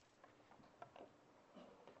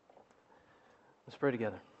Let's pray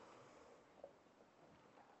together.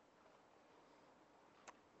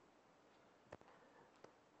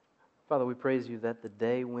 Father, we praise you that the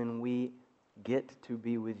day when we get to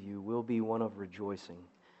be with you will be one of rejoicing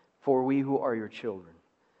for we who are your children.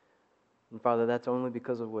 And Father, that's only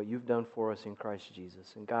because of what you've done for us in Christ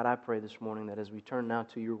Jesus. And God, I pray this morning that as we turn now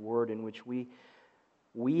to your word in which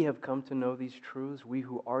we have come to know these truths, we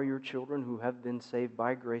who are your children, who have been saved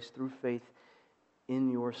by grace through faith in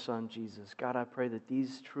your Son, Jesus. God, I pray that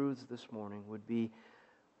these truths this morning would be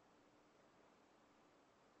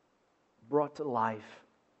brought to life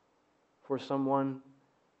for someone,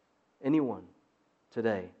 anyone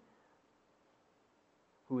today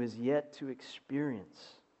who is yet to experience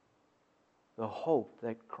the hope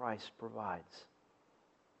that Christ provides,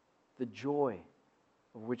 the joy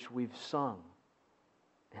of which we've sung,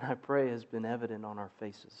 and I pray has been evident on our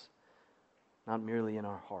faces, not merely in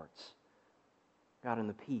our hearts. God, in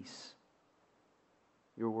the peace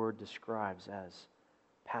your word describes as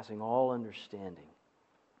passing all understanding.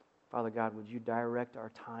 Father God, would you direct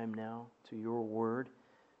our time now to your word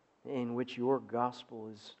in which your gospel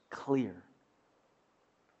is clear.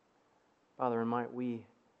 Father, and might we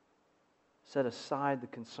set aside the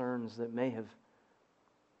concerns that may have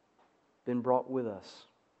been brought with us.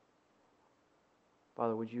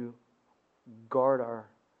 Father, would you guard our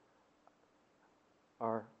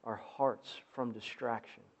hearts from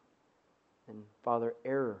distraction. And Father,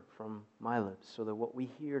 error from my lips, so that what we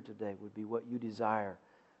hear today would be what you desire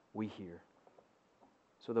we hear.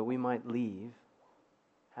 So that we might leave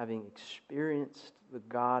having experienced the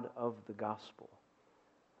God of the gospel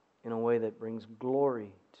in a way that brings glory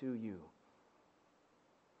to you.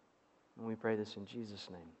 And we pray this in Jesus'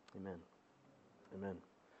 name. Amen. Amen.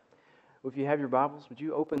 Well, if you have your Bibles, would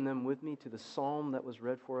you open them with me to the psalm that was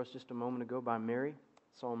read for us just a moment ago by Mary?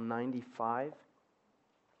 Psalm 95.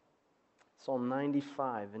 Psalm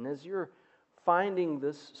 95. And as you're finding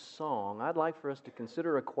this song, I'd like for us to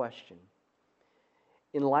consider a question.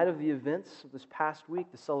 In light of the events of this past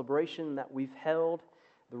week, the celebration that we've held,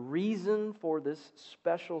 the reason for this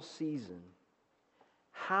special season,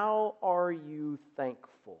 how are you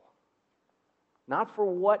thankful? Not for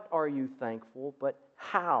what are you thankful, but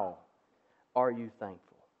how are you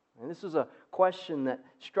thankful? And this is a question that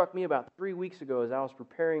struck me about 3 weeks ago as I was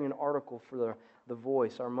preparing an article for The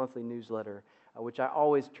Voice, our monthly newsletter, which I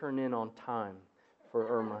always turn in on time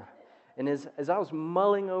for Irma. And as I was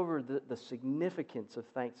mulling over the significance of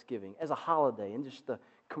Thanksgiving as a holiday and just the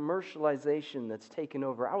commercialization that's taken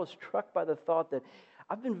over, I was struck by the thought that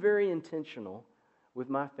I've been very intentional with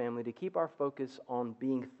my family to keep our focus on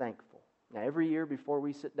being thankful. Now, every year before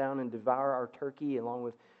we sit down and devour our turkey along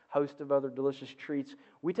with a host of other delicious treats,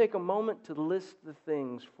 we take a moment to list the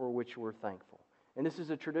things for which we're thankful. And this is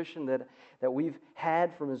a tradition that we've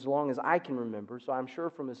had from as long as I can remember, so I'm sure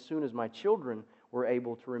from as soon as my children were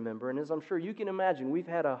able to remember. And as I'm sure you can imagine, we've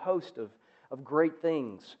had a host of great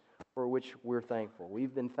things for which we're thankful.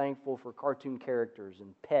 We've been thankful for cartoon characters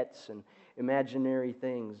and pets and imaginary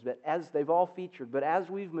things, but as they've all featured. But as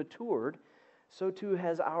we've matured, so too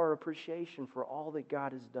has our appreciation for all that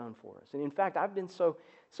God has done for us. And in fact, I've been so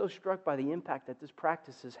struck by the impact that this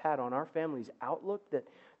practice has had on our family's outlook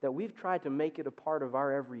that we've tried to make it a part of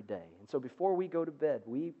our everyday. And so before we go to bed,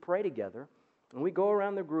 we pray together, and we go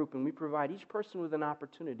around the group, and we provide each person with an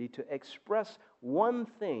opportunity to express one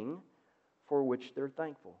thing for which they're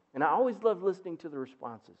thankful. And I always love listening to the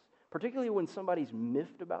responses, particularly when somebody's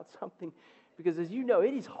miffed about something, because as you know,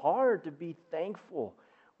 it is hard to be thankful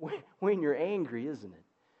when you're angry, isn't it?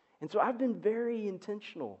 And so I've been very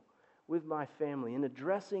intentional with my family in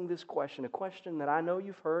addressing this question, a question that I know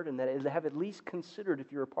you've heard and that I have at least considered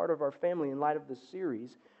if you're a part of our family in light of this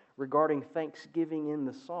series regarding thanksgiving in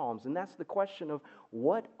the Psalms. And that's the question of,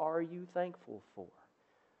 what are you thankful for?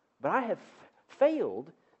 But I have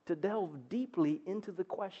failed to delve deeply into the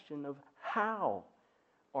question of, how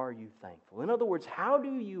are you thankful? In other words, how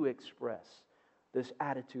do you express this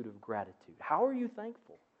attitude of gratitude? How are you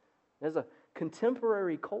thankful? As a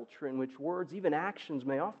contemporary culture in which words, even actions,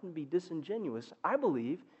 may often be disingenuous, I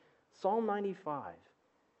believe Psalm 95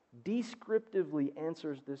 descriptively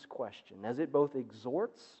answers this question as it both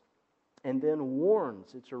exhorts and then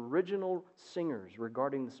warns its original singers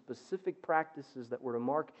regarding the specific practices that were to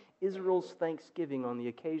mark Israel's thanksgiving on the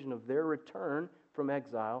occasion of their return from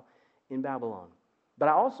exile in Babylon. But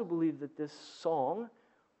I also believe that this song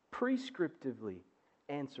prescriptively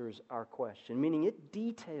answers our question, meaning it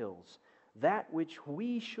details that which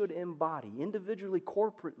we should embody individually,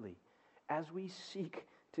 corporately, as we seek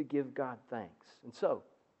to give God thanks. And so,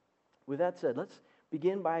 with that said, let's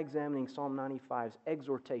begin by examining Psalm 95's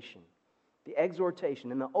exhortation The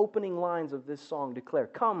exhortation and the opening lines of this song declare,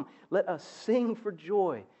 "Come, let us sing for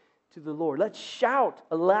joy to the Lord. Let's shout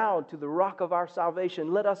aloud to the rock of our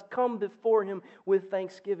salvation. Let us come before Him with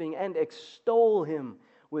thanksgiving and extol Him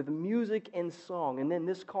with music and song." And then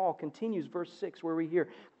this call continues, verse 6, where we hear,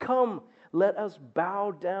 "Come, let us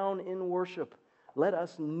bow down in worship. Let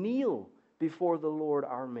us kneel before the Lord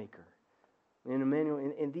our Maker." And Emmanuel,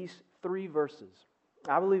 in these 3 verses,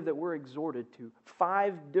 I believe that we're exhorted to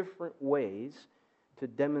 5 different ways to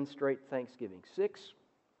demonstrate thanksgiving. 6,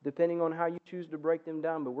 depending on how you choose to break them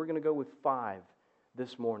down, but we're going to go with 5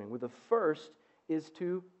 this morning. With the first is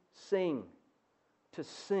to sing. To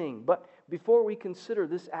sing. But before we consider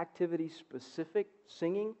this activity-specific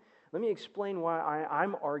singing, let me explain why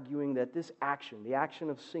I'm arguing that this action, the action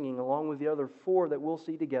of singing, along with the other 4 that we'll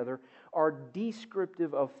see together, are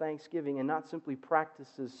descriptive of thanksgiving and not simply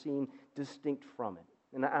practices seen distinct from it.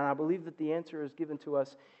 And I believe that the answer is given to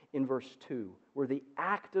us in verse 2, where the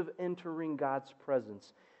act of entering God's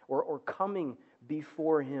presence or coming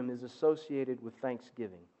before Him is associated with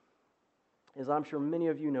thanksgiving. As I'm sure many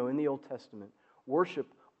of you know, in the Old Testament,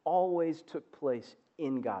 worship always took place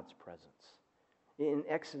in God's presence. In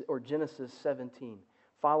Genesis 17,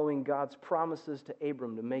 following God's promises to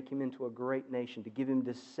Abram to make him into a great nation, to give him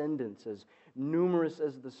descendants as numerous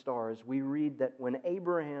as the stars, we read that when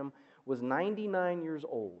Abraham was 99 years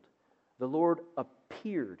old, the Lord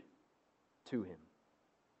appeared to him.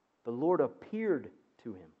 The Lord appeared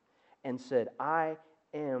to him and said, "I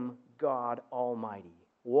am God Almighty.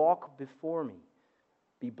 Walk before me.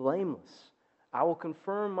 Be blameless. I will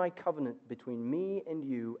confirm my covenant between me and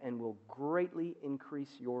you and will greatly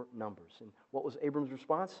increase your numbers." And what was Abram's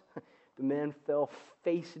response? The man fell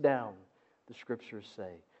face down, the Scriptures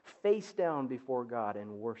say, face down before God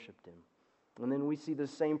and worshiped Him. And then we see the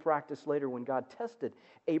same practice later when God tested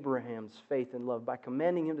Abraham's faith and love by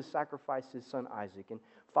commanding him to sacrifice his son Isaac. And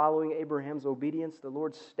following Abraham's obedience, the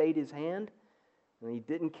Lord stayed His hand, and He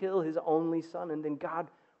didn't kill His only son. And then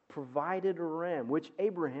God provided a ram, which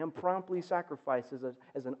Abraham promptly sacrifices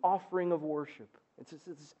as an offering of worship. It's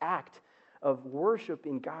this act of worship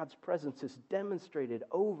in God's presence is demonstrated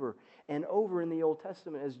over and over in the Old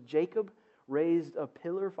Testament as Jacob raised a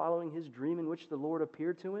pillar following his dream in which the Lord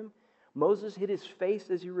appeared to him. Moses hid his face,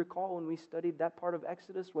 as you recall, when we studied that part of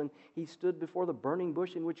Exodus, when he stood before the burning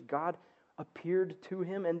bush in which God appeared to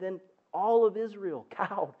him. And then all of Israel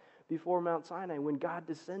cowed before Mount Sinai when God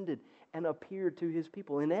descended and appeared to His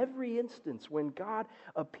people. In every instance, when God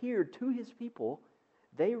appeared to His people,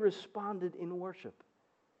 they responded in worship.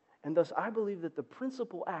 And thus, I believe that the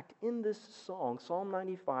principal act in this song, Psalm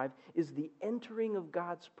 95, is the entering of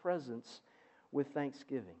God's presence with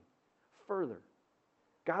thanksgiving. Further,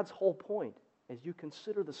 God's whole point, as you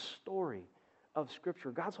consider the story of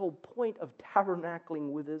Scripture, God's whole point of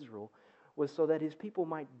tabernacling with Israel was so that His people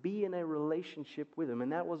might be in a relationship with Him.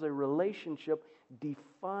 And that was a relationship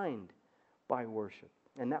defined by worship.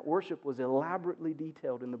 And that worship was elaborately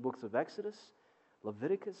detailed in the books of Exodus,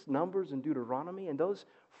 Leviticus, Numbers, and Deuteronomy. And those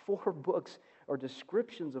 4 books are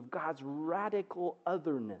descriptions of God's radical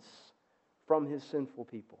otherness from His sinful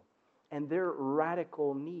people and their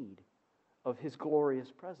radical need of His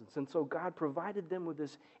glorious presence. And so God provided them with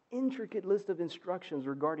this intricate list of instructions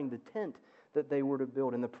regarding the tent that they were to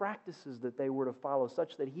build and the practices that they were to follow,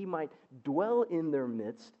 such that He might dwell in their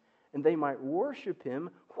midst and they might worship Him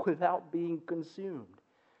without being consumed.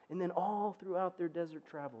 And then all throughout their desert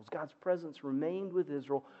travels, God's presence remained with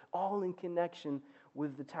Israel, all in connection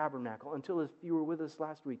with the tabernacle, until, if you were with us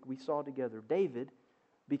last week, we saw together David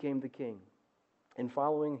became the king. And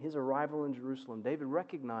following his arrival in Jerusalem, David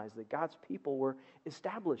recognized that God's people were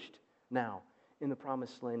established now in the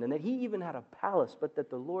promised land, and that he even had a palace, but that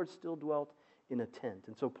the Lord still dwelt in a tent.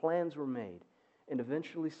 And so plans were made. And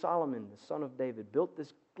eventually Solomon, the son of David, built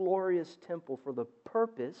this glorious temple for the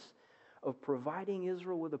purpose of providing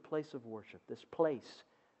Israel with a place of worship, this place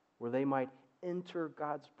where they might enter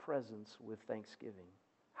God's presence with thanksgiving.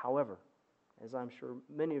 However, as I'm sure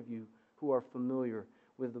many of you who are familiar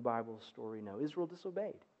with the Bible story know, Israel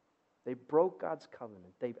disobeyed. They broke God's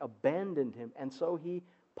covenant. They abandoned Him, and so He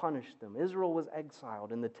punished them. Israel was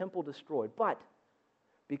exiled and the temple destroyed. But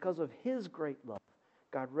because of His great love,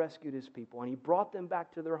 God rescued His people, and He brought them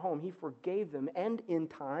back to their home. He forgave them, and in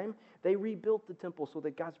time, they rebuilt the temple so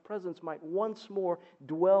that God's presence might once more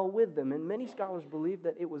dwell with them. And many scholars believe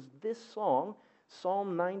that it was this song,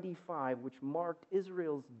 Psalm 95, which marked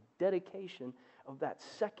Israel's dedication of that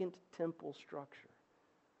second temple structure.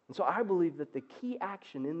 And so I believe that the key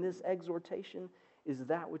action in this exhortation is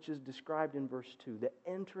that which is described in verse 2, the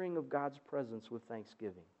entering of God's presence with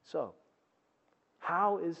thanksgiving. So,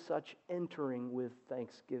 How is such entering with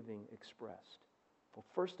thanksgiving expressed? Well,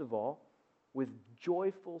 first of all, with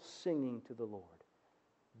joyful singing to the Lord.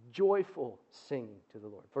 Joyful singing to the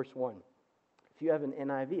Lord. Verse 1. If you have an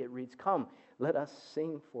NIV, it reads, "Come, let us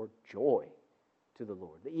sing for joy to the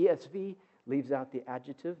Lord." The ESV leaves out the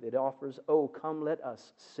adjective. It offers, "Oh, come, let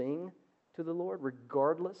us sing to the Lord."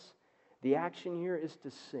 Regardless, the action here is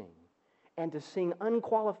to sing. And to sing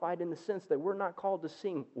unqualified in the sense that we're not called to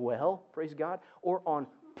sing well, praise God, or on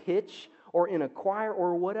pitch, or in a choir,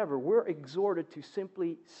 or whatever. We're exhorted to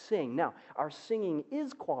simply sing. Now, our singing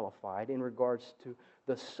is qualified in regards to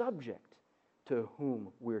the subject to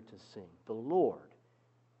whom we're to sing, the Lord,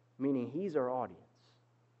 meaning He's our audience.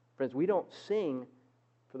 Friends, we don't sing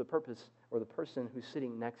for the purpose or the person who's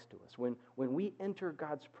sitting next to us. When we enter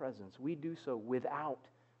God's presence, we do so without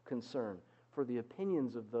concern for the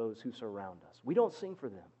opinions of those who surround us. We don't sing for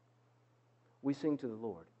them. We sing to the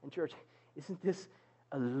Lord. And church, isn't this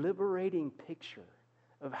a liberating picture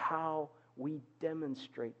of how we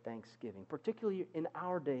demonstrate thanksgiving, particularly in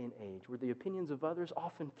our day and age, where the opinions of others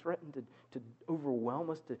often threaten to overwhelm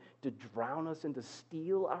us, to drown us, and to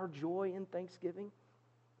steal our joy in thanksgiving?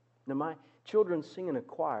 Now, my children sing in a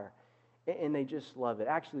choir, and they just love it.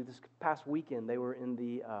 Actually, this past weekend, they were in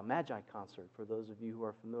the Magi concert, for those of you who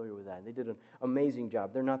are familiar with that. And they did an amazing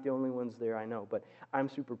job. They're not the only ones there, I know, but I'm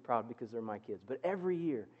super proud because they're my kids. But every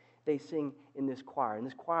year, they sing in this choir. And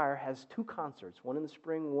this choir has 2 concerts, one in the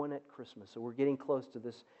spring, one at Christmas. So we're getting close to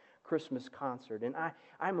this Christmas concert. And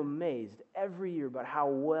I'm amazed every year about how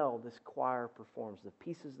well this choir performs, the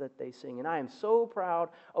pieces that they sing. And I am so proud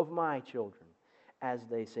of my children as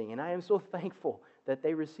they sing. And I am so thankful that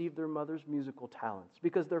they received their mother's musical talents,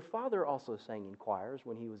 because their father also sang in choirs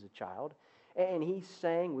when he was a child. And he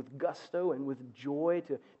sang with gusto and with joy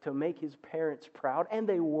to make his parents proud. And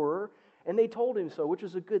they were. And they told him so, which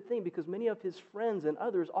was a good thing, because many of his friends and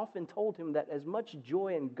others often told him that as much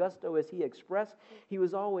joy and gusto as he expressed, he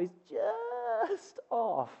was always just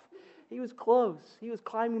off. He was close. He was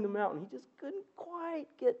climbing the mountain. He just couldn't quite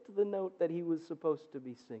get to the note that he was supposed to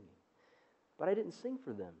be singing. But I didn't sing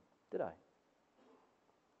for them, did I?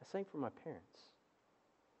 I sang for my parents.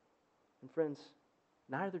 And friends,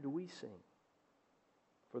 neither do we sing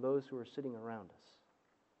for those who are sitting around us.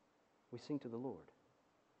 We sing to the Lord.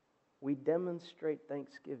 We demonstrate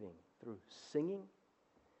thanksgiving through singing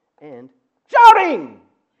and shouting.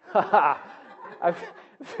 I've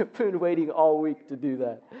been waiting all week to do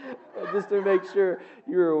that, just to make sure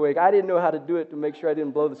you're awake. I didn't know how to do it to make sure I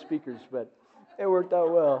didn't blow the speakers, but it worked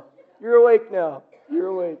out well. You're awake now. You're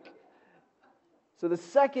awake. So the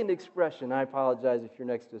second expression, I apologize if you're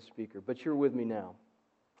next to a speaker, but you're with me now.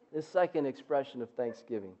 This second expression of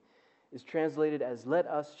thanksgiving is translated as "let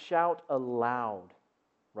us shout aloud,"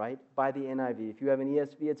 right? By the NIV. If you have an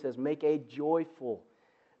ESV, it says, "make a joyful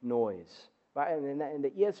noise." And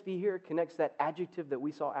the ESV here connects that adjective that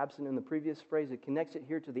we saw absent in the previous phrase. It connects it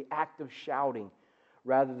here to the act of shouting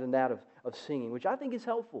rather than that of singing, which I think is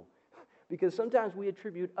helpful, because sometimes we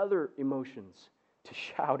attribute other emotions to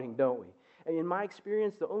shouting, don't we? And in my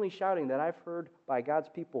experience, the only shouting that I've heard by God's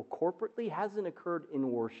people corporately hasn't occurred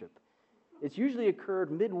in worship. It's usually occurred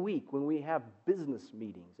midweek when we have business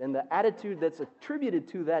meetings. And the attitude that's attributed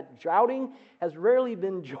to that shouting has rarely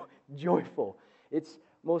been joyful. It's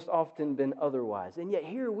most often been otherwise. And yet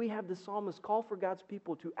here we have the psalmist call for God's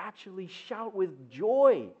people to actually shout with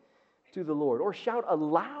joy to the Lord, or shout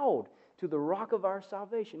aloud to the rock of our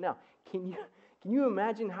salvation. Now, can you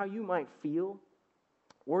imagine how you might feel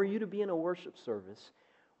were you to be in a worship service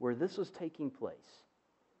where this was taking place?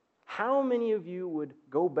 How many of you would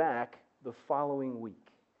go back the following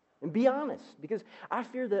week? And be honest, because I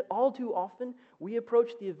fear that all too often we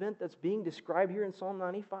approach the event that's being described here in Psalm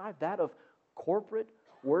 95, that of corporate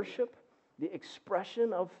worship, the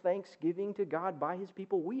expression of thanksgiving to God by His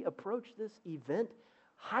people. We approach this event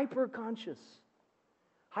hyper-conscious,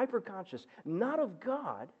 not of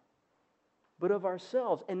God, but of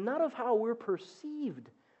ourselves, and not of how we're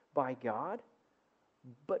perceived by God,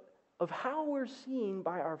 but of how we're seen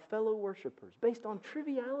by our fellow worshipers, based on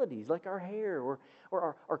trivialities like our hair or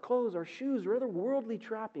our clothes, our shoes, or other worldly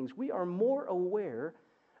trappings. We are more aware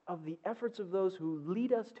of the efforts of those who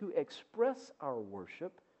lead us to express our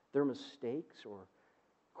worship, their mistakes or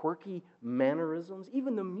quirky mannerisms,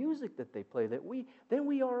 even the music that they play, than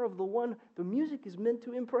we are of the one the music is meant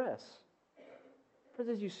to impress. Friends,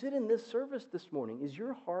 as you sit in this service this morning, is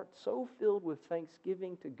your heart so filled with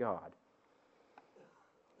thanksgiving to God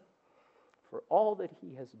for all that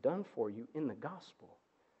He has done for you in the gospel?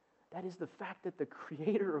 That is the fact that the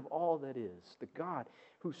Creator of all that is, the God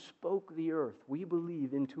who spoke the earth, we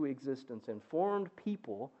believe, into existence and formed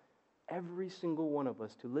people every single one of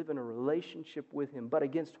us, to live in a relationship with Him, but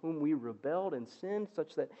against whom we rebelled and sinned,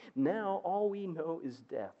 such that now all we know is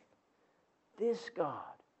death. This God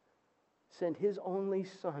sent His only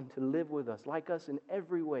Son to live with us, like us in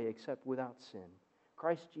every way except without sin.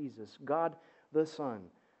 Christ Jesus, God the Son,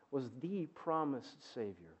 was the promised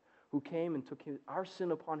Savior who came and took our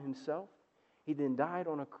sin upon Himself. He then died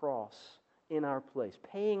on a cross in our place,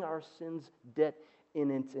 paying our sin's debt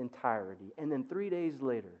in its entirety. And then 3 days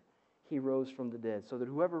later, He rose from the dead, so that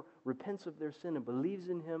whoever repents of their sin and believes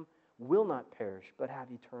in Him will not perish, but have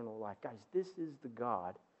eternal life. Guys, this is the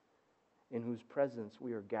God in whose presence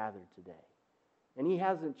we are gathered today. And He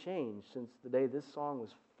hasn't changed since the day this song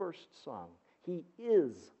was first sung. He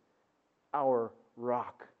is our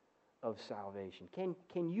rock of salvation.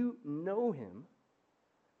 Can you know Him,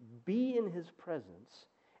 be in His presence,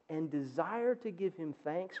 and desire to give Him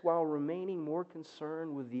thanks while remaining more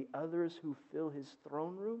concerned with the others who fill His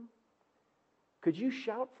throne room? Could you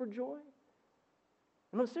shout for joy?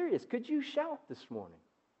 I'm serious. Could you shout this morning?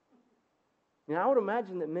 I would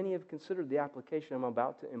imagine that many have considered the application I'm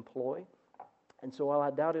about to employ. And so while I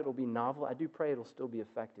doubt it'll be novel, I do pray it'll still be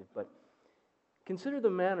effective. But consider the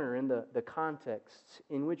manner and the contexts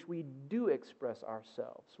in which we do express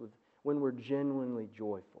ourselves when we're genuinely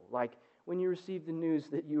joyful. Like when you receive the news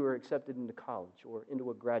that you were accepted into college or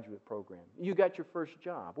into a graduate program. You got your first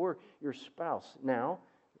job, or your spouse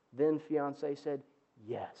then fiancé said,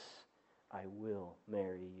 "Yes, I will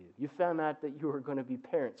marry you." You found out that you were going to be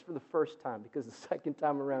parents for the first time, because the second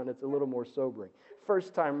time around it's a little more sobering.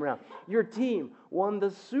 First time around. Your team won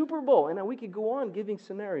the Super Bowl. And now we could go on giving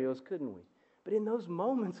scenarios, couldn't we? But in those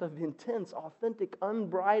moments of intense, authentic,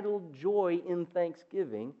 unbridled joy in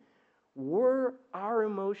thanksgiving, were our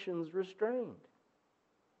emotions restrained?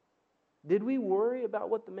 Did we worry about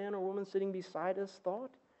what the man or woman sitting beside us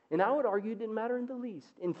thought? And I would argue it didn't matter in the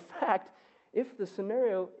least. In fact, if the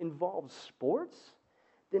scenario involves sports,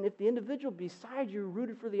 then if the individual beside you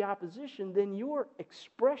rooted for the opposition, then your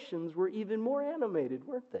expressions were even more animated,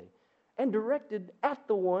 weren't they? And directed at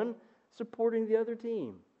the one supporting the other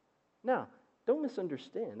team. Now, don't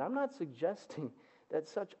misunderstand. I'm not suggesting that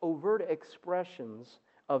such overt expressions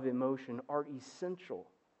of emotion are essential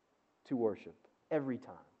to worship every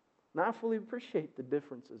time. Now, I fully appreciate the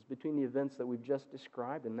differences between the events that we've just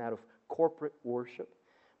described and that of corporate worship.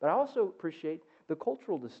 But I also appreciate the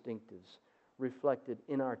cultural distinctives reflected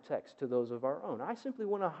in our text to those of our own. I simply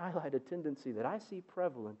want to highlight a tendency that I see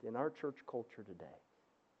prevalent in our church culture today.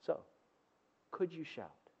 So, could you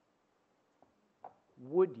shout?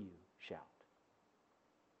 Would you shout?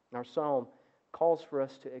 Our psalm calls for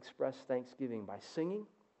us to express thanksgiving by singing,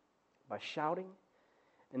 by shouting,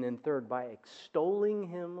 and then third, by extolling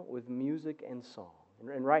Him with music and song.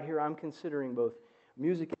 And right here I'm considering both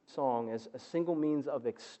music and song as a single means of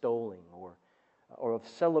extolling or of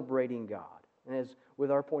celebrating God. And as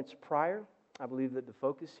with our points prior, I believe that the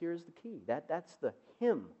focus here is the key. That's the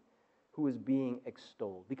Him who is being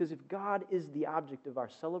extolled. Because if God is the object of our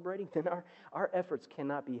celebrating, then our efforts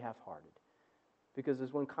cannot be half-hearted. Because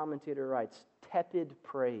as one commentator writes, tepid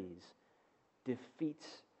praise defeats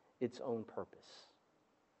its own purpose.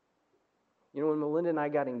 When Melinda and I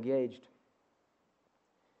got engaged,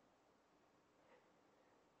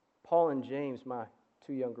 Paul and James, my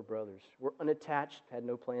two younger brothers, were unattached, had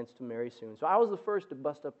no plans to marry soon. So I was the first to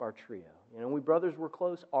bust up our trio. We brothers were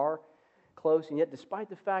close, are close, and yet despite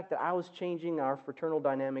the fact that I was changing our fraternal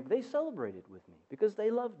dynamic, they celebrated with me because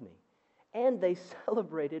they loved me. And they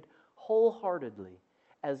celebrated wholeheartedly,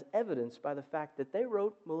 as evidenced by the fact that they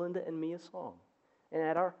wrote Melinda and me a song. And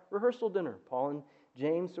at our rehearsal dinner, Paul and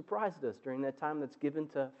James surprised us during that time that's given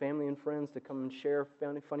to family and friends to come and share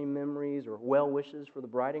funny memories or well wishes for the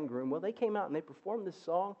bride and groom. Well, they came out and they performed this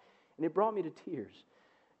song, and it brought me to tears.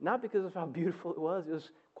 Not because of how beautiful it was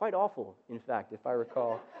quite awful, in fact, if I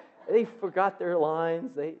recall. They forgot their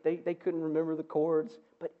lines, they couldn't remember the chords.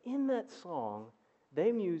 But in that song, they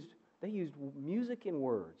used music and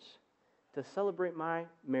words to celebrate my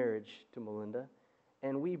marriage to Melinda,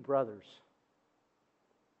 and we brothers,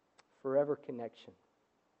 forever connection.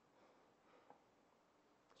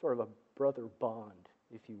 Sort of a brother bond,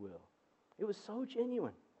 if you will. It was so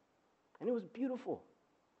genuine, and it was beautiful,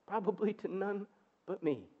 probably to none but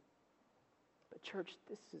me. But church,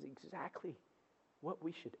 this is exactly what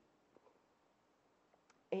we should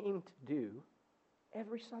aim to do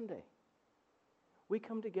every Sunday. We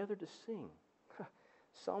come together to sing,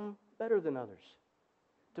 some better than others,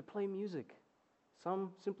 to play music,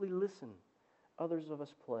 some simply listen, others of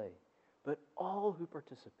us play. But all who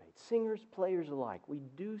participate, singers, players alike, we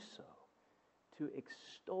do so to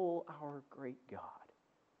extol our great God.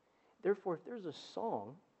 Therefore, if there's a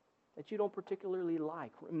song that you don't particularly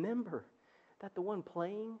like, remember that the one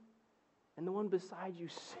playing and the one beside you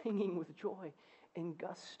singing with joy and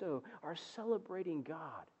gusto are celebrating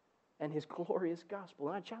God and His glorious gospel.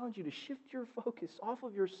 And I challenge you to shift your focus off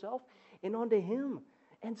of yourself and onto Him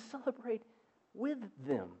and celebrate with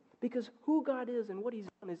them. Because who God is and what He's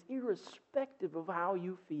done is irrespective of how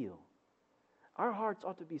you feel. Our hearts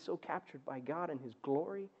ought to be so captured by God and His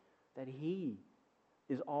glory that He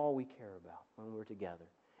is all we care about when we're together.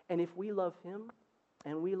 And if we love Him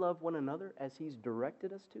and we love one another as He's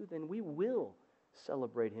directed us to, then we will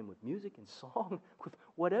celebrate Him with music and song, with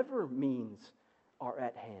whatever means are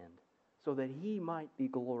at hand, so that He might be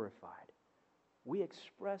glorified. We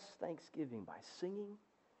express thanksgiving by singing,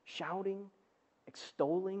 shouting,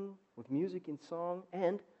 extolling with music and song,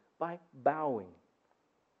 and by bowing.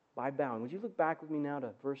 By bowing. Would you look back with me now to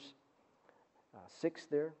verse 6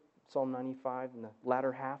 there, Psalm 95, in the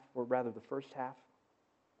latter half, or rather the first half?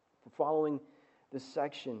 We're following this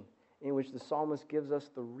section in which the psalmist gives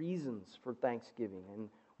us the reasons for thanksgiving. And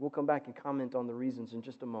we'll come back and comment on the reasons in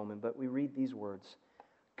just a moment, but we read these words.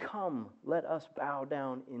 Come, let us bow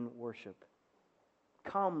down in worship.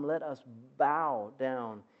 Come, let us bow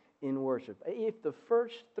down in worship. If the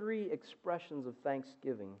first three expressions of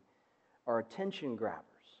thanksgiving are attention grabbers,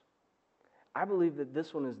 I believe that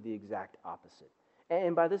this one is the exact opposite.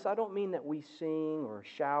 And by this, I don't mean that we sing or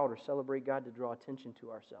shout or celebrate God to draw attention to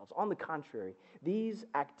ourselves. On the contrary, these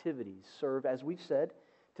activities serve, as we've said,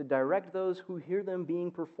 to direct those who hear them being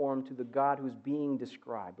performed to the God who's being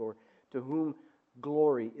described, or to whom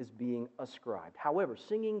glory is being ascribed. However,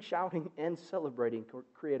 singing, shouting, and celebrating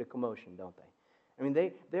create a commotion, don't they? I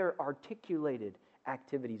mean, they're articulated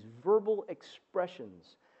activities, verbal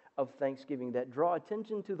expressions of thanksgiving that draw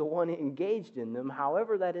attention to the one engaged in them,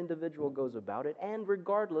 however that individual goes about it, and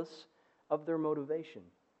regardless of their motivation.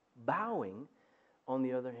 Bowing, on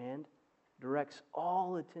the other hand, directs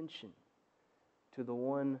all attention to the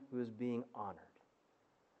one who is being honored.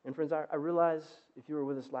 And friends, I realize, if you were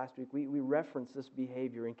with us last week, we referenced this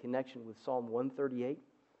behavior in connection with Psalm 138,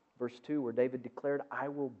 verse 2, where David declared, I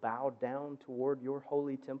will bow down toward your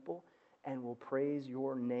holy temple and will praise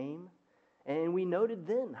your name. And we noted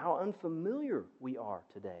then how unfamiliar we are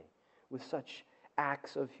today with such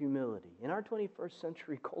acts of humility. In our 21st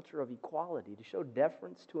century culture of equality, to show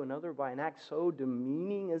deference to another by an act so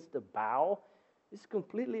demeaning as to bow is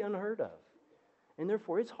completely unheard of. And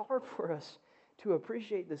therefore, it's hard for us to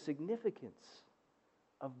appreciate the significance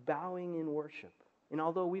of bowing in worship. And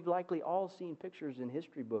although we've likely all seen pictures in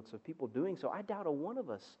history books of people doing so, I doubt a one of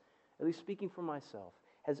us, at least speaking for myself,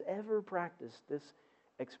 has ever practiced this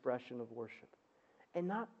expression of worship. And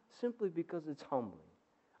not simply because it's humbling.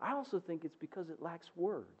 I also think it's because it lacks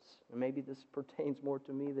words. And maybe this pertains more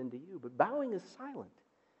to me than to you. But bowing is silent.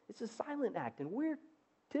 It's a silent act. And we're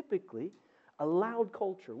typically a loud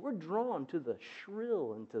culture. We're drawn to the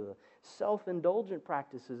shrill and to the self-indulgent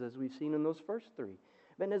practices as we've seen in those first three.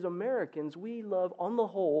 But as Americans, we love, on the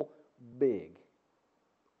whole, big,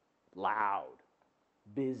 loud,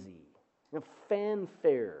 busy.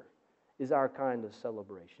 Fanfare is our kind of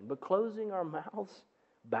celebration. But closing our mouths,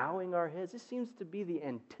 bowing our heads, this seems to be the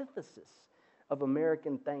antithesis of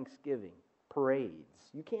American Thanksgiving, parades.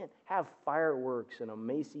 You can't have fireworks in a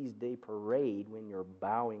Macy's Day Parade when you're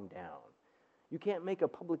bowing down. You can't make a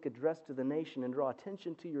public address to the nation and draw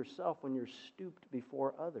attention to yourself when you're stooped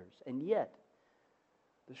before others. And yet,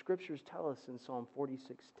 the Scriptures tell us in Psalm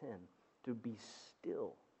 46:10 to be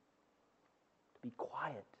still, to be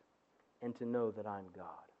quiet, and to know that I'm God.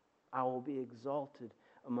 I will be exalted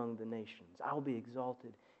among the nations. I will be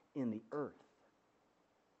exalted in the earth.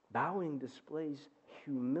 Bowing displays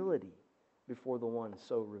humility before the one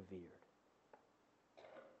so revered.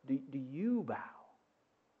 Do you bow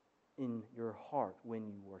in your heart when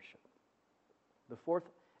you worship? The fourth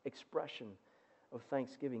expression of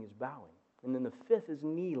thanksgiving is bowing. And then the fifth is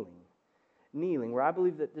kneeling. Kneeling, where I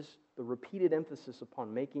believe that the repeated emphasis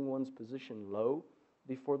upon making one's position low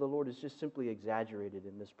before the Lord is just simply exaggerated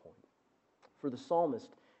in this point. For the psalmist,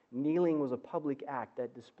 kneeling was a public act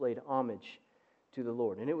that displayed homage to the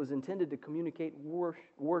Lord. And it was intended to communicate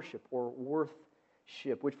worship or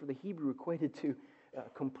worthship, which for the Hebrew equated to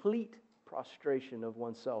complete prostration of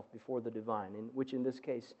oneself before the divine, which in this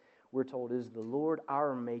case we're told is the Lord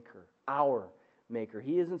our Maker, our Maker.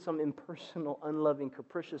 He isn't some impersonal, unloving,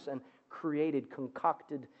 capricious, and created,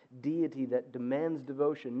 concocted deity that demands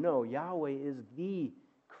devotion. No, Yahweh is the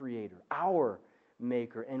Creator, our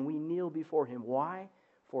Maker, and we kneel before Him. Why?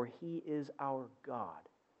 For He is our God,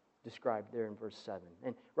 described there in verse 7.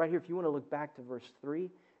 And right here, if you want to look back to verse 3,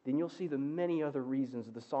 then you'll see the many other reasons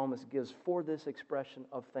the psalmist gives for this expression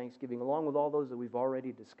of thanksgiving, along with all those that we've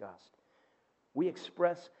already discussed. We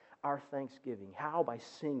express our thanksgiving. How? By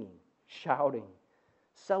singing, shouting,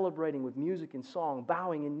 celebrating with music and song,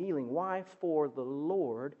 bowing and kneeling. Why? For the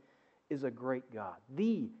Lord is a great God,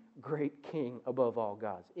 the great King above all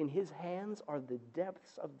gods. In His hands are the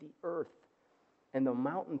depths of the earth, and the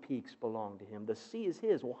mountain peaks belong to Him. The sea is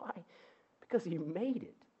His. Why? Because He made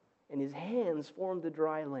it, and His hands formed the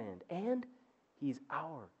dry land, and He's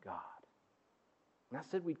our God. And I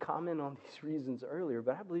said we'd comment on these reasons earlier,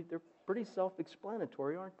 but I believe they're pretty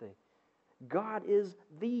self-explanatory, aren't they? God is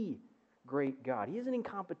the great God. He isn't in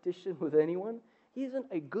competition with anyone. He isn't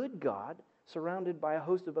a good God surrounded by a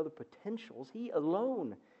host of other potentials. He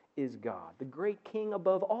alone is God, the great King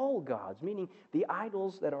above all gods, meaning the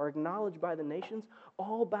idols that are acknowledged by the nations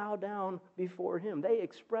all bow down before Him. They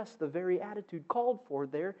express the very attitude called for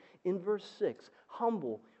there in verse 6,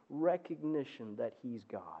 humble recognition that He's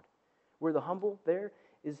God. Where the humble there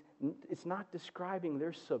is, it's not describing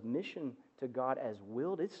their submission to God as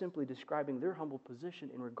willed, it's simply describing their humble position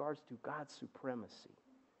in regards to God's supremacy.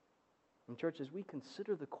 And church, as we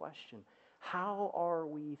consider the question, how are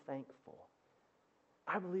we thankful?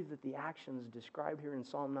 I believe that the actions described here in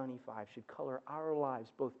Psalm 95 should color our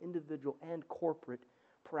lives, both individual and corporate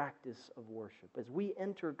practice of worship. As we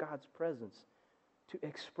enter God's presence to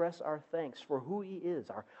express our thanks for who He is,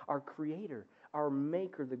 our Creator, our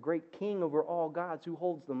Maker, the great King over all gods who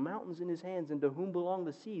holds the mountains in His hands and to whom belong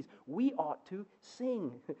the seas, we ought to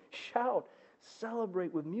sing, shout,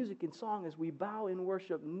 celebrate with music and song as we bow in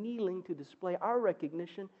worship, kneeling to display our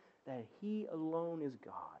recognition that He alone is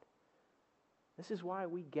God. This is why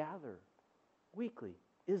we gather weekly,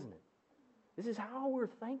 isn't it? This is how we're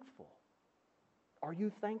thankful. Are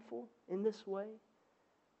you thankful in this way?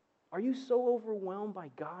 Are you so overwhelmed by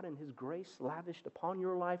God and His grace lavished upon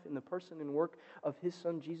your life in the person and work of His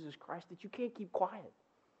Son, Jesus Christ, that you can't keep quiet?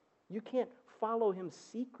 You can't follow Him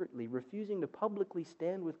secretly, refusing to publicly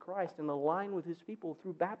stand with Christ and align with His people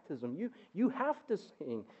through baptism. You have to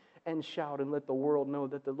sing and shout and let the world know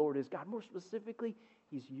that the Lord is God. More specifically,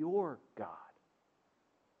 He's your God.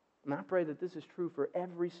 And I pray that this is true for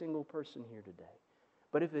every single person here today.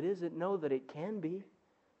 But if it isn't, know that it can be.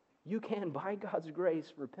 You can, by God's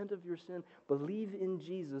grace, repent of your sin, believe in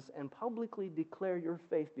Jesus, and publicly declare your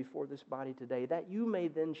faith before this body today, that you may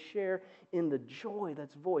then share in the joy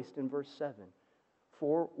that's voiced in verse 7.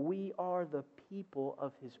 For we are the people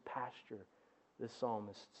of His pasture, the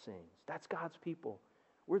psalmist sings. That's God's people.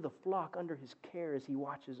 We're the flock under His care as He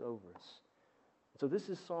watches over us. So this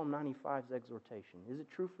is Psalm 95's exhortation. Is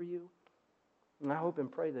it true for you? And I hope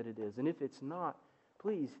and pray that it is. And if it's not,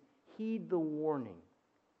 please heed the warning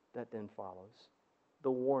that then follows.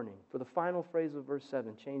 The warning. For the final phrase of verse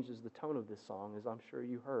 7 changes the tone of this song, as I'm sure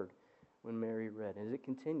you heard when Mary read. And it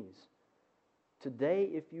continues. Today,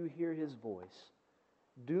 if you hear His voice,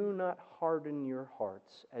 do not harden your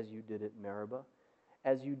hearts as you did at Meribah,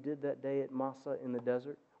 as you did that day at Massah in the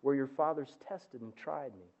desert, where your fathers tested and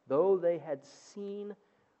tried me, though they had seen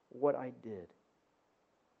what I did.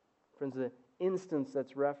 Friends, the instance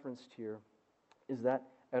that's referenced here is that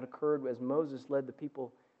it occurred as Moses led the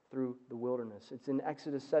people through the wilderness. It's in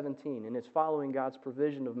Exodus 17, and it's following God's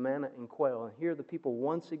provision of manna and quail. And here the people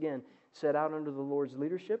once again set out under the Lord's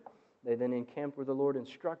leadership. They then encamped where the Lord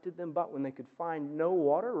instructed them, but when they could find no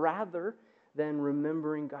water, rather than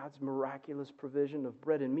remembering God's miraculous provision of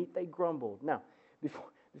bread and meat, they grumbled. Now,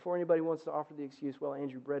 before anybody wants to offer the excuse, well,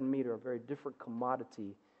 Andrew, bread and meat are a very different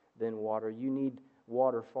commodity than water. You need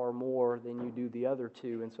water far more than you do the other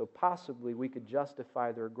two, and so possibly we could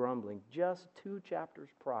justify their grumbling. Just 2 chapters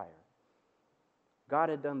prior, God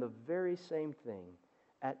had done the very same thing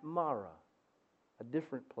at Marah, a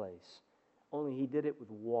different place, only He did it with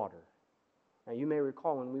water. Now, you may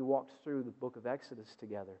recall when we walked through the book of Exodus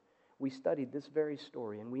together, we studied this very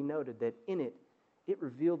story, and we noted that in it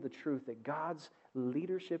revealed the truth that God's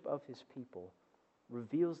leadership of His people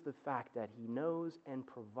reveals the fact that He knows and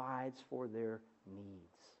provides for their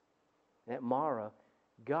needs. At Marah,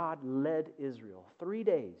 God led Israel 3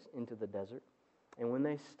 days into the desert, and when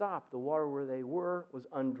they stopped, the water where they were was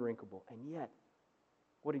undrinkable. And yet,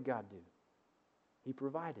 what did God do? He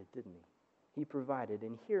provided, didn't He? He provided.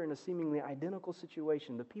 And here, in a seemingly identical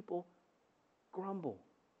situation, the people grumble.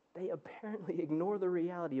 They apparently ignore the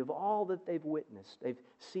reality of all that they've witnessed. They've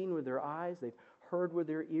seen with their eyes, they've heard with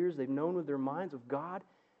their ears, they've known with their minds of God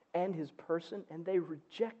and His person, and they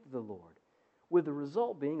reject the Lord. With the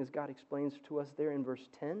result being, as God explains to us there in verse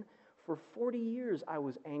 10, for 40 years I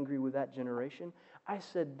was angry with that generation. I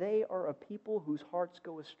said, they are a people whose hearts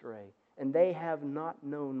go astray, and they have not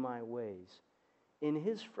known my ways. in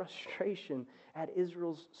His frustration at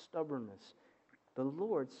Israel's stubbornness, the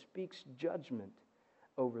Lord speaks judgment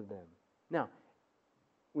over them. Now,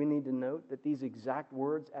 we need to note that these exact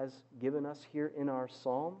words as given us here in our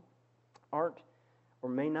psalm aren't or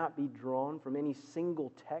may not be drawn from any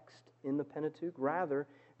single text in the Pentateuch. Rather,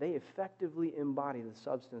 they effectively embody the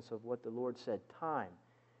substance of what the Lord said time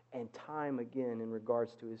and time again in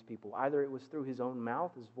regards to His people. Either it was through His own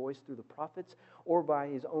mouth, His voice through the prophets, or by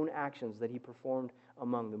His own actions that He performed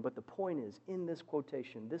among them. But the point is, in this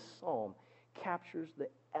quotation, this psalm captures the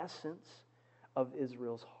essence of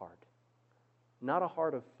Israel's heart. Not a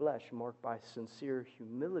heart of flesh marked by sincere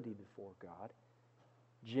humility before God,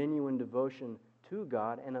 genuine devotion to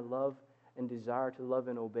God, and a love and desire to love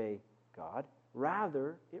and obey God.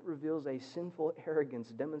 Rather, it reveals a sinful arrogance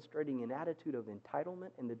demonstrating an attitude of entitlement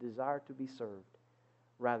and the desire to be served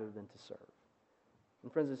rather than to serve.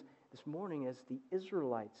 And friends, this morning, as the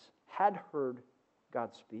Israelites had heard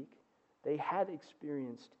God speak, they had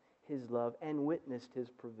experienced His love and witnessed His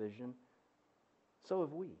provision, so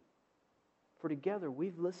have we. For together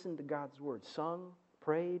we've listened to God's word, sung,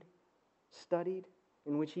 prayed, studied,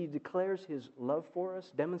 in which He declares His love for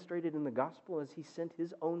us, demonstrated in the gospel as He sent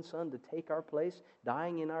His own Son to take our place,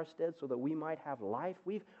 dying in our stead so that we might have life.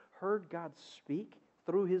 We've heard God speak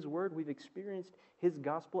through His word. We've experienced His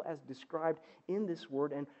gospel as described in this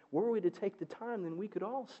word. And were we to take the time, then we could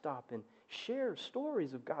all stop and share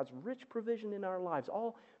stories of God's rich provision in our lives,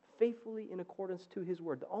 all faithfully in accordance to His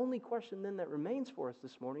word. The only question then that remains for us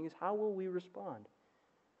this morning is, how will we respond?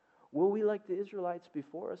 Will we, like the Israelites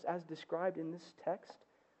before us, as described in this text,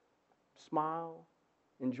 smile,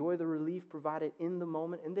 enjoy the relief provided in the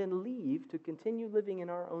moment, and then leave to continue living in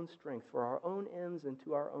our own strength for our own ends and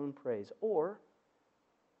to our own praise? Or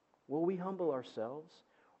will we humble ourselves,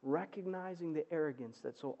 recognizing the arrogance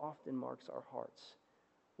that so often marks our hearts?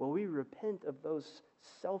 Will we repent of those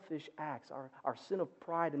selfish acts, our sin of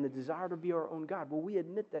pride and the desire to be our own God? Will we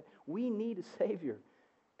admit that we need a Savior,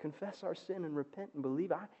 confess our sin and repent and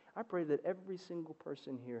believe? I pray that every single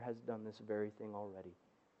person here has done this very thing already.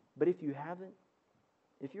 But if you haven't,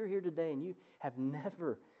 if you're here today and you have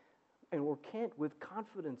never or can't with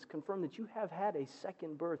confidence confirm that you have had a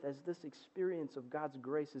second birth, as this experience of God's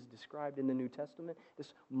grace is described in the New Testament,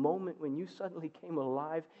 this moment when you suddenly came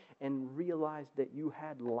alive and realized that you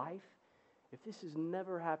had life, if this has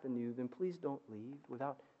never happened to you, then please don't leave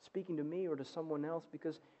without speaking to me or to someone else,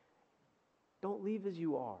 because don't leave as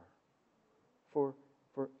you are. For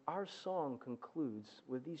our song concludes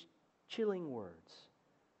with these chilling words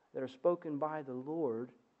that are spoken by the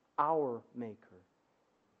Lord, our Maker.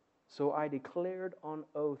 So I declared on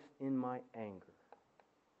oath in my anger,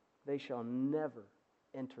 they shall never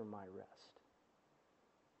enter my rest.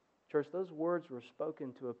 Church, those words were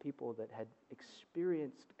spoken to a people that had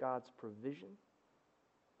experienced God's provision,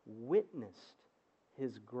 witnessed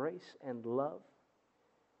His grace and love,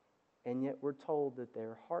 and yet we're told that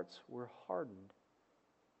their hearts were hardened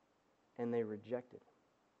and they rejected Him.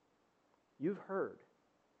 You've heard.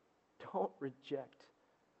 Don't reject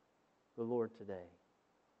the Lord today.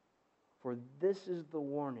 For this is the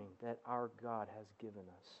warning that our God has given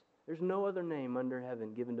us. There's no other name under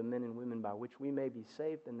heaven given to men and women by which we may be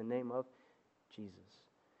saved than the name of Jesus.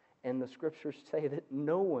 And the Scriptures say that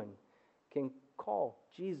no one can call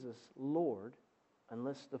Jesus Lord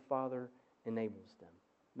unless the Father enables them.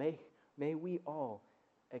 May we all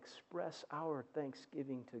express our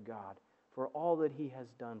thanksgiving to God for all that He has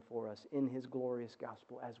done for us in His glorious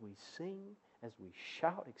gospel as we sing, as we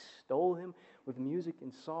shout, extol Him with music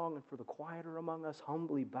and song, and for the quieter among us,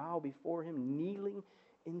 humbly bow before Him, kneeling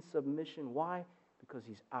in submission. Why? Because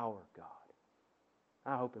He's our God.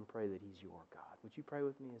 I hope and pray that He's your God. Would you pray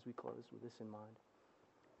with me as we close with this in mind?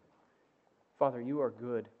 Father, You are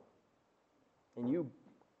good, and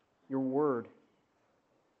Your word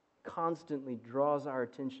constantly draws our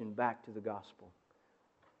attention back to the gospel,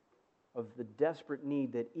 of the desperate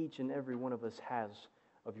need that each and every one of us has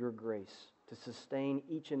of Your grace to sustain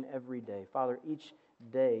each and every day. Father, each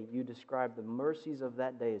day You describe the mercies of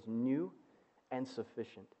that day as new and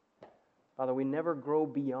sufficient. Father, we never grow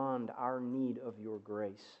beyond our need of Your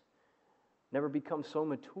grace, never become so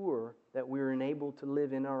mature that we're enabled to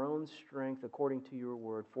live in our own strength according to Your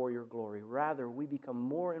word for Your glory. Rather, we become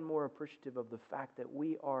more and more appreciative of the fact that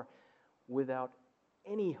we are without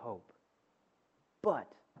any hope,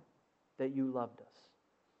 but that You loved us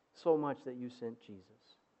so much that You sent Jesus.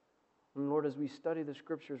 And Lord, as we study the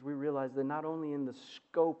Scriptures, we realize that not only in the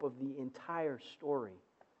scope of the entire story,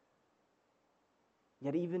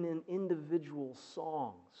 yet even in individual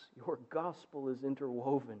songs, Your gospel is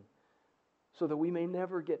interwoven so that we may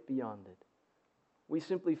never get beyond it. We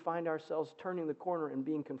simply find ourselves turning the corner and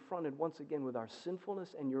being confronted once again with our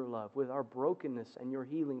sinfulness and your love, with our brokenness and your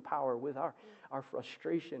healing power, with our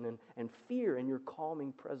frustration and fear and your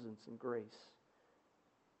calming presence and grace.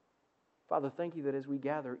 Father, thank you that as we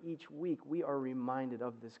gather each week, we are reminded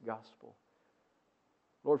of this gospel.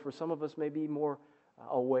 Lord, for some of us may be more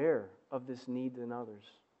aware of this need than others.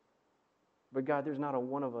 But God, there's not a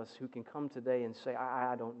one of us who can come today and say,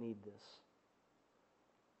 I don't need this.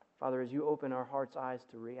 Father, as you open our hearts' eyes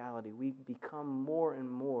to reality, we become more and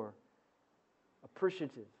more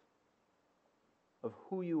appreciative of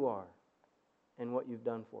who you are and what you've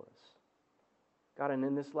done for us. God, and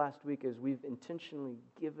in this last week, as we've intentionally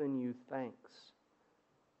given you thanks,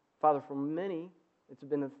 Father, for many, it's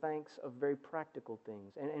been a thanks of very practical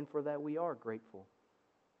things, and for that we are grateful.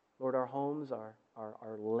 Lord, our homes, our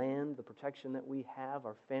land, the protection that we have,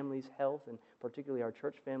 our family's health, and particularly our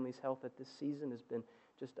church family's health at this season has been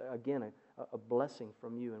just, again, a blessing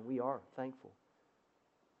from you, and we are thankful.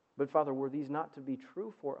 But Father, were these not to be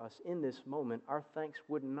true for us in this moment, our thanks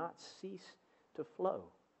would not cease to flow.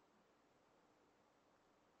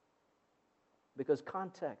 Because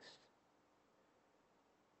context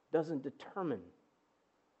doesn't determine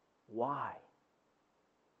why.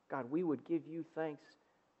 God, we would give you thanks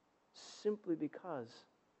simply because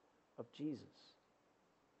of Jesus.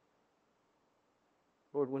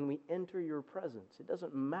 Lord, when we enter your presence, it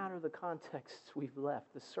doesn't matter the contexts we've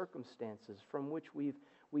left, the circumstances from which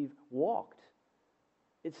we've walked.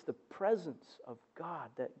 It's the presence of God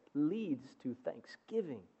that leads to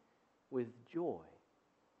thanksgiving with joy.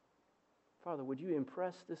 Father, would you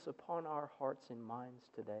impress this upon our hearts and minds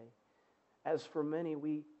today? As for many,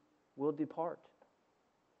 we will depart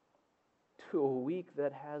to a week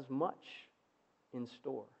that has much in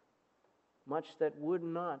store, much that would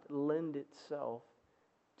not lend itself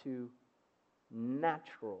to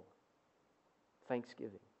natural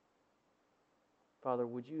thanksgiving. Father,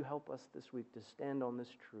 would you help us this week to stand on this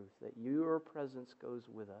truth that your presence goes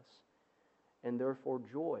with us, and therefore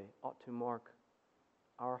joy ought to mark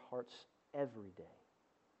our hearts every day.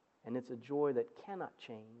 And it's a joy that cannot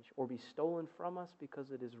change or be stolen from us because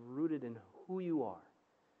it is rooted in who you are.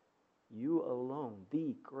 You alone,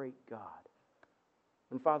 the great God.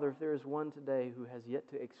 And Father, if there is one today who has yet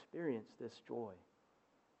to experience this joy,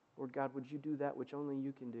 Lord God, would you do that which only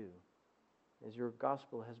you can do? As your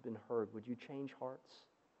gospel has been heard, would you change hearts?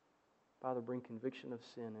 Father, bring conviction of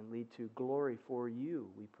sin and lead to glory for you,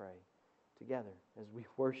 we pray, together as we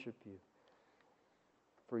worship you.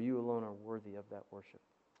 For you alone are worthy of that worship.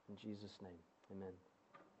 In Jesus' name, amen.